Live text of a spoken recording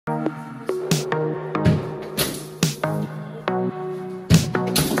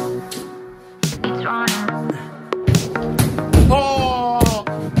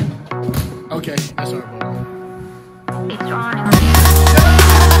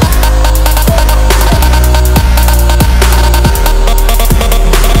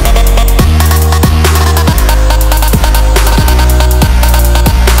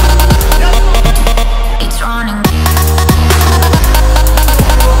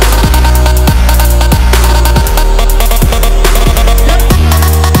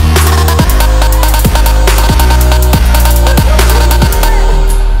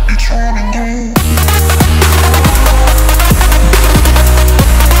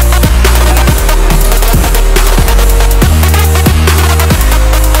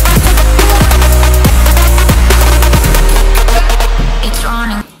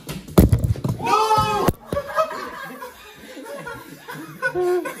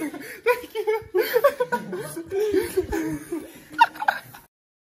Thank you.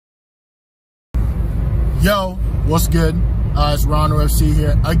 Yo, what's good? It's RonRoweFC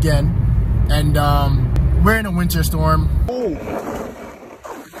here again, and we're in a winter storm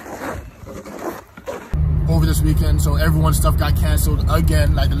over this weekend, so everyone's stuff got canceled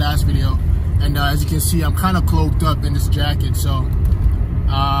again, like the last video. And as you can see, I'm kind of cloaked up in this jacket, so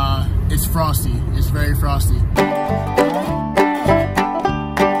it's frosty. It's very frosty.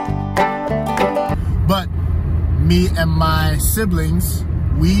 But me and my siblings,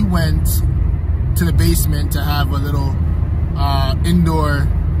 we went to the basement to have a little indoor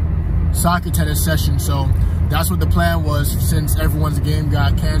soccer tennis session. So that's what the plan was, since everyone's game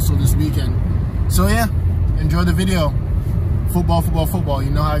got canceled this weekend. So yeah, enjoy the video. Football, football, football.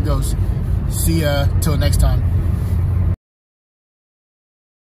 You know how it goes. See ya till next time.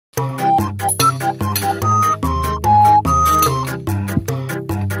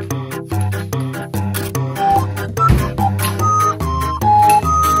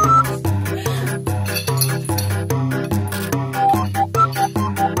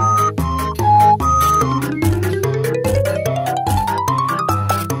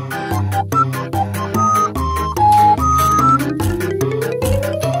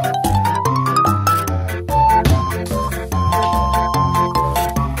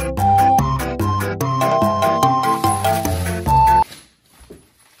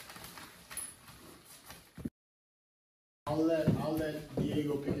 I'll let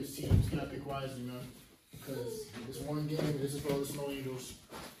Diego pick his team. He's gotta pick wisely, man. Because this one game, this is for the Snow Eagles.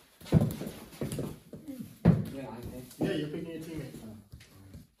 Yeah, you're picking your teammate.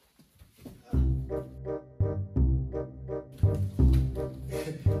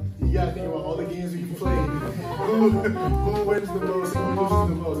 You gotta think about all the games we played. Who wins the most? Who loses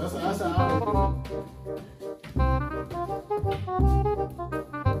the most? That's how I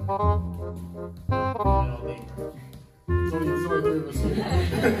do it. There's only 3 of us here.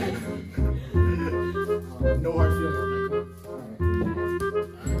 No hard feelings.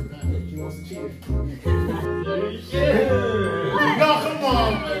 Alright, he wants to cheat. Yeah. No, come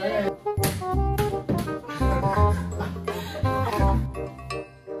on, man.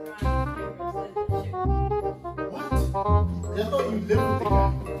 What? I thought you lived with the guy.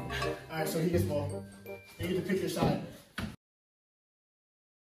 Alright, so he gets ball. You get to pick your side.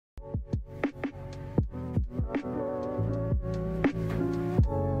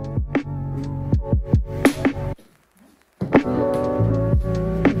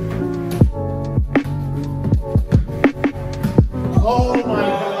 Oh my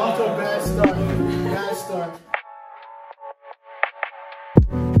God, off to a bad start. Bad start.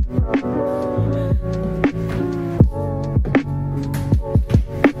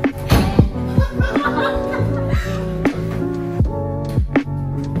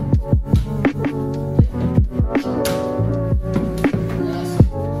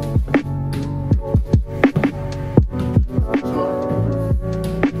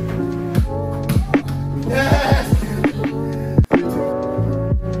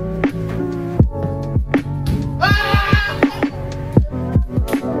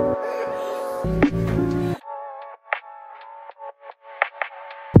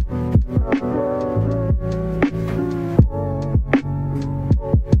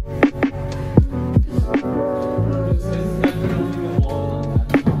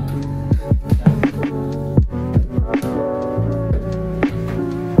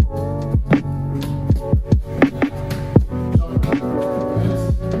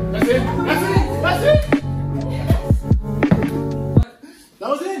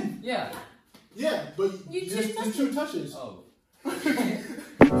 Yeah, but you just 2 touches. Oh.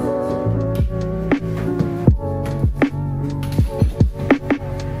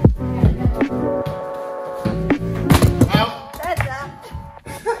 Out. That's out.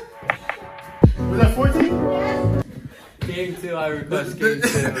 Was that 14? Yes. Game 2, I request game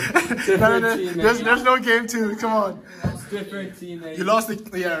 2. No, there's no game 2. Come on. It's different teammate. You lost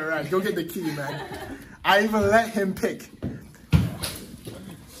the. Yeah, right. Go get the key, man. I even let him pick.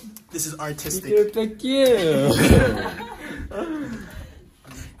 This is artistic. Thank you.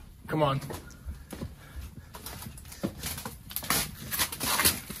 Come on.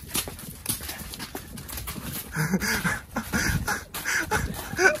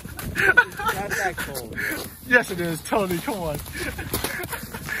 Not that cold. Yes, it is. Totally. Come on.